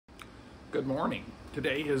Good morning.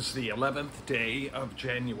 Today is the 11th day of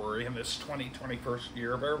January in this 2021st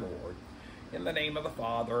year of our Lord. In the name of the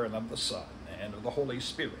Father, and of the Son, and of the Holy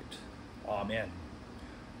Spirit. Amen.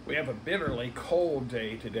 We have a bitterly cold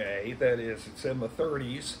day today. That is, it's in the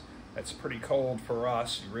 30s. That's pretty cold for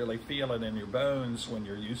us. You really feel it in your bones when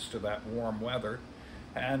you're used to that warm weather.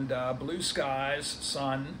 And blue skies,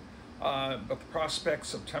 sun, but the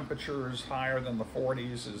prospects of temperatures higher than the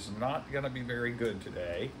 40s is not going to be very good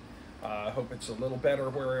today. I hope it's a little better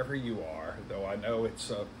wherever you are, though I know it's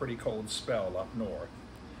a pretty cold spell up north.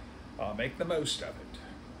 Make the most of it.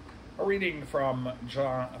 A reading from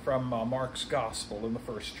Mark's Gospel in the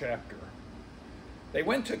first chapter. They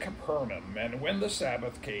went to Capernaum, and when the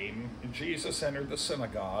Sabbath came, Jesus entered the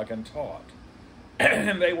synagogue and taught.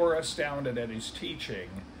 And they were astounded at his teaching,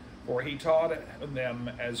 for he taught them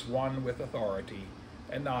as one with authority,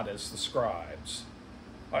 and not as the scribes.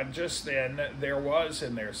 Just then there was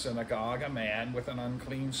in their synagogue a man with an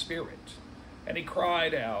unclean spirit. And he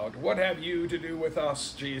cried out, "What have you to do with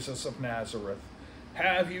us, Jesus of Nazareth?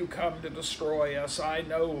 Have you come to destroy us? I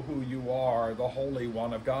know who you are, the Holy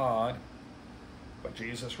One of God." But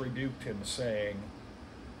Jesus rebuked him, saying,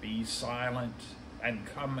 "Be silent, and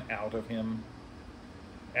come out of him."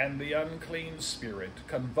 And the unclean spirit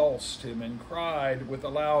convulsed him and cried with a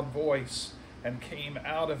loud voice, and came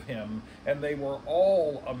out of him, and they were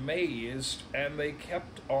all amazed, and they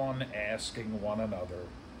kept on asking one another,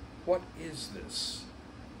 "What is this?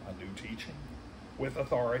 A new teaching with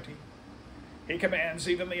authority? He commands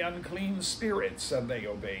even the unclean spirits, and they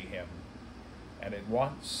obey him." And at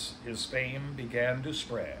once his fame began to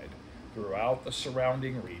spread throughout the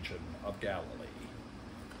surrounding region of Galilee.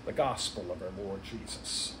 The Gospel of our Lord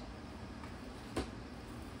Jesus.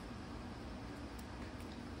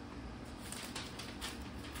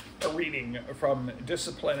 A reading from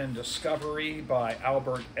Discipline and Discovery by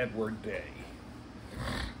Albert Edward Day.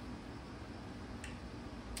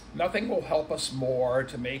 Nothing will help us more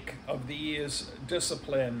to make of these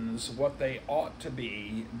disciplines what they ought to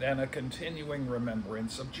be than a continuing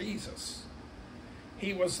remembrance of Jesus.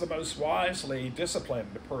 He was the most wisely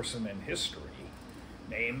disciplined person in history.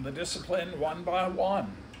 Name the discipline one by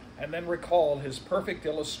one, and then recall his perfect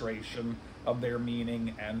illustration of their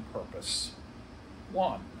meaning and purpose.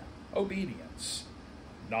 1. Obedience.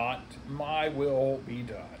 Not my will be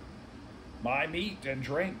done. My meat and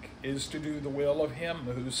drink is to do the will of him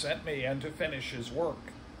who sent me and to finish his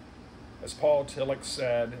work. As Paul Tillich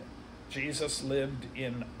said, Jesus lived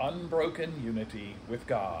in unbroken unity with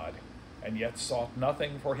God, and yet sought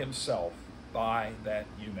nothing for himself by that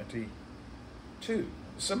unity. 2.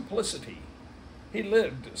 Simplicity. He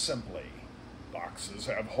lived simply. Foxes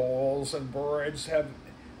have holes, and birds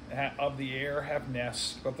of the air have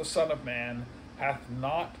nests, but the Son of Man hath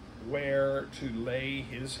not where to lay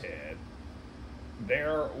his head.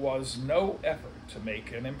 There was no effort to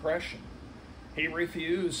make an impression. He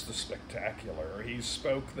refused the spectacular. He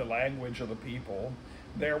spoke the language of the people.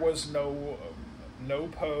 There was no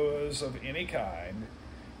pose of any kind.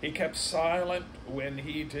 He kept silent when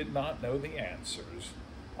he did not know the answers.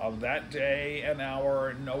 Of that day and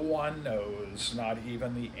hour no one knows, not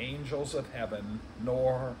even the angels of heaven,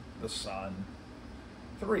 nor the Son.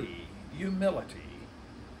 3. Humility.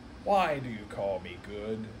 Why do you call me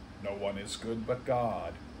good? No one is good but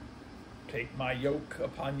God. Take my yoke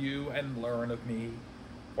upon you and learn of me,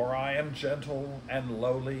 for I am gentle and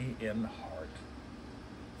lowly in heart.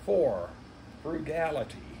 4.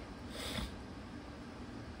 Frugality.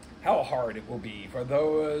 How hard it will be for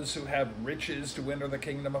those who have riches to enter the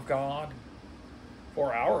kingdom of God.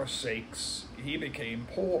 For our sakes he became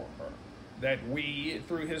poor, that we,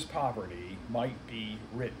 through his poverty, might be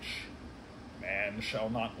rich. Man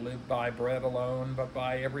shall not live by bread alone, but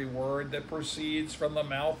by every word that proceeds from the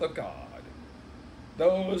mouth of God.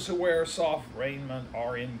 Those who wear soft raiment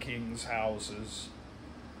are in kings' houses.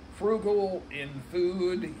 Frugal in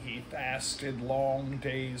food, he fasted long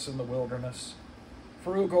days in the wilderness.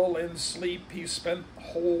 Frugal in sleep, he spent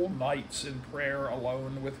whole nights in prayer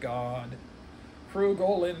alone with God.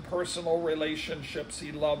 Frugal in personal relationships,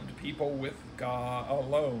 he loved people with God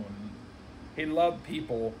alone. He loved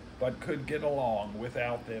people, but could get along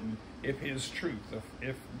without them if his truth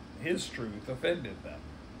offended them.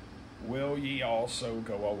 Will ye also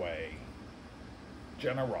go away?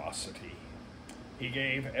 Generosity. He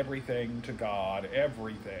gave everything to God,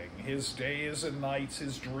 everything, his days and nights,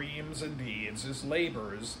 his dreams and deeds, his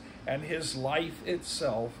labors, and his life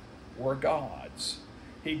itself were God's.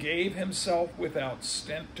 He gave himself without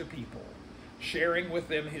stint to people, sharing with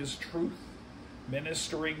them his truth,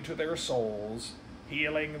 ministering to their souls,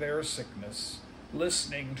 healing their sickness,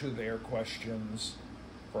 listening to their questions.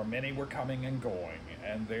 for many were coming and going,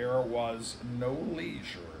 and there was no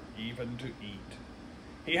leisure even to eat.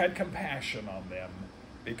 He had compassion on them,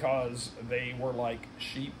 because they were like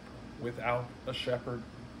sheep without a shepherd.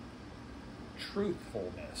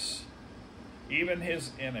 Truthfulness. Even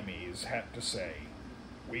his enemies had to say,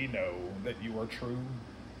 "We know that you are true.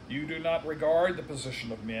 You do not regard the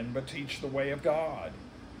position of men, but teach the way of God."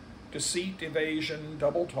 Deceit, evasion,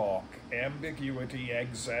 double talk, ambiguity,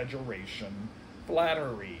 exaggeration,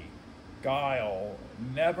 flattery, guile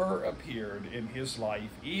never appeared in his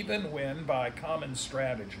life, even when, by common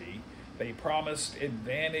strategy, they promised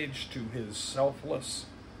advantage to his selfless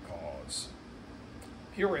cause.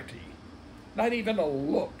 Purity, not even a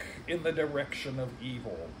look in the direction of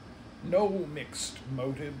evil, no mixed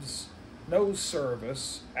motives, no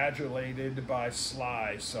service adulated by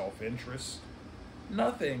sly self-interest,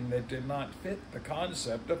 nothing that did not fit the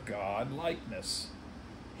concept of God-likeness.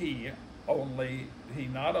 He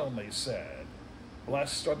not only said,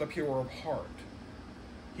 "Blessed are the pure of heart,"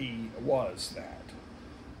 he was that.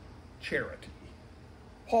 Charity.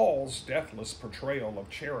 Paul's deathless portrayal of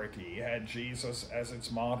charity had Jesus as its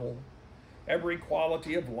model. Every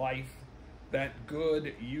quality of life that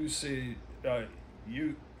good usage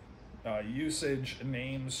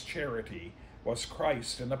names charity was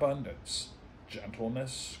Christ in abundance.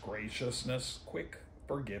 Gentleness, graciousness, quick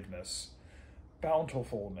forgiveness,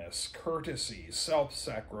 bountifulness, courtesy,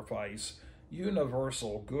 self-sacrifice,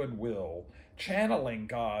 universal goodwill, channeling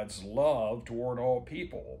God's love toward all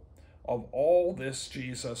people. Of all this,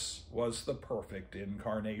 Jesus was the perfect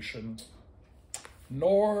incarnation.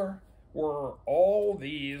 Nor were all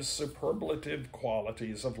these superlative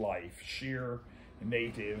qualities of life sheer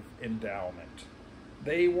native endowment.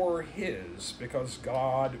 They were his because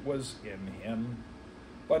God was in him.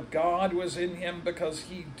 But God was in him because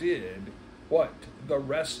he did what the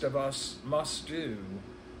rest of us must do.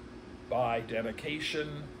 By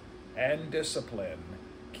dedication and discipline,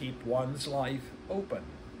 keep one's life open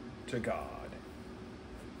to God.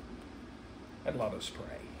 And let us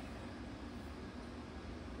pray.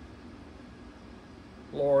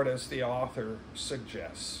 Lord, as the author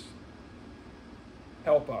suggests,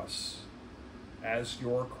 help us, as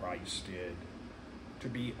your Christ did, to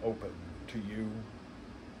be open to you,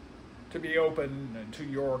 to be open to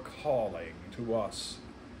your calling to us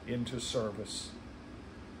into service,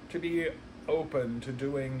 to be open to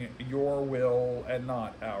doing your will and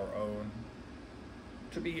not our own,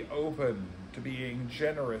 to be open to being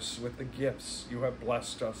generous with the gifts you have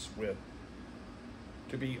blessed us with,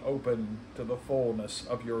 to be open to the fullness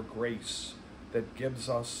of your grace that gives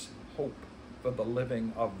us hope for the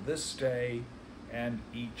living of this day and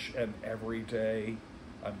each and every day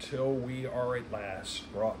until we are at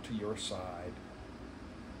last brought to your side.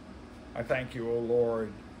 I thank you, O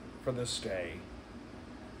Lord, for this day.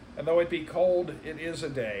 And though it be cold, it is a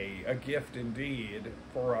day, a gift indeed,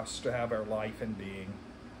 for us to have our life and being.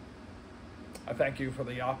 I thank you for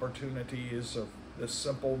the opportunities of this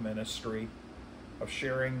simple ministry, of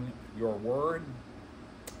sharing your word,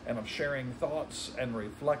 and of sharing thoughts and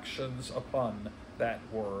reflections upon that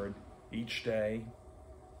word each day.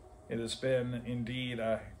 It has been indeed,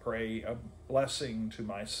 I pray, a blessing to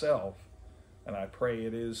myself, and I pray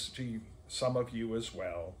it is to some of you as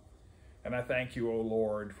well. And I thank you, O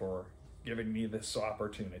Lord, for giving me this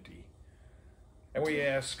opportunity. And we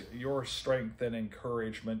ask your strength and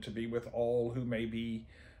encouragement to be with all who may be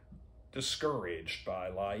discouraged by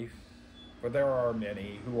life, for there are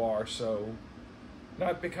many who are so,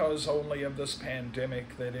 not because only of this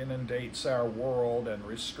pandemic that inundates our world and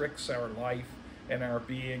restricts our life and our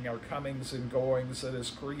being, our comings and goings, that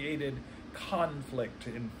has created conflict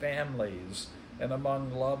in families and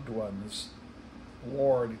among loved ones.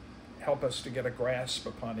 Lord, help us to get a grasp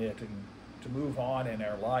upon it and to move on in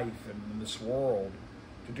our life and in this world,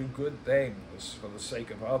 to do good things for the sake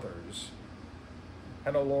of others.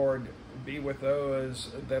 And, O Lord, be with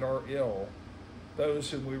those that are ill, those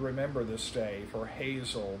whom we remember this day, for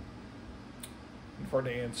Hazel, and for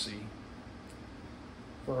Nancy,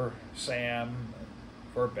 for Sam,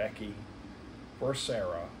 for Becky, for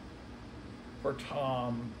Sarah, for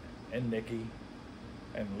Tom and Nikki,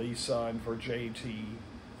 and Lisa, and for JT,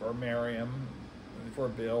 for Miriam, and for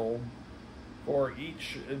Bill, for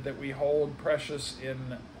each that we hold precious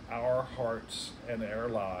in our hearts and our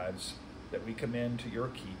lives, that we commend to your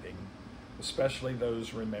keeping, especially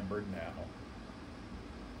those remembered now.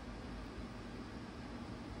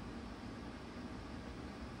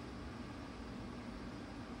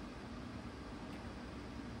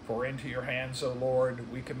 For into your hands, O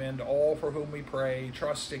Lord, we commend all for whom we pray,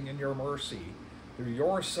 trusting in your mercy, through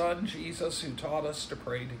your Son, Jesus, who taught us to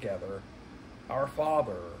pray together. Our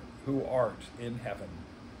Father, who art in heaven,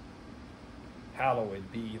 hallowed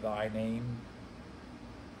be thy name.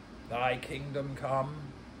 Thy kingdom come,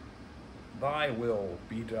 thy will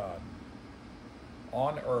be done,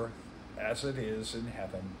 on earth as it is in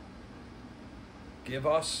heaven. Give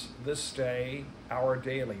us this day our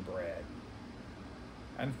daily bread,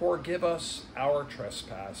 and forgive us our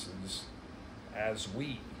trespasses, as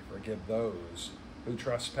we forgive those who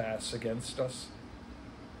trespass against us.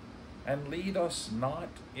 And lead us not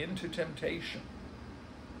into temptation,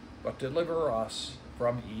 but deliver us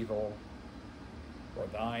from evil. For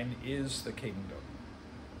thine is the kingdom,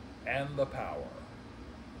 and the power,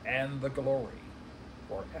 and the glory,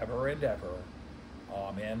 forever and ever.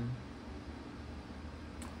 Amen.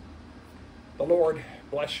 The Lord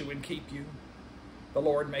bless you and keep you. The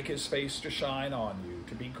Lord make his face to shine on you,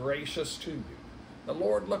 to be gracious to you. The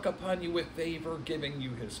Lord look upon you with favor, giving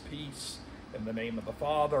you his peace. In the name of the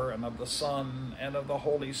Father, and of the Son, and of the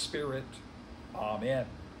Holy Spirit. Amen.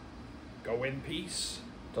 Go in peace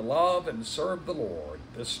to love and serve the Lord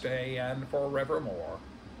this day and forevermore.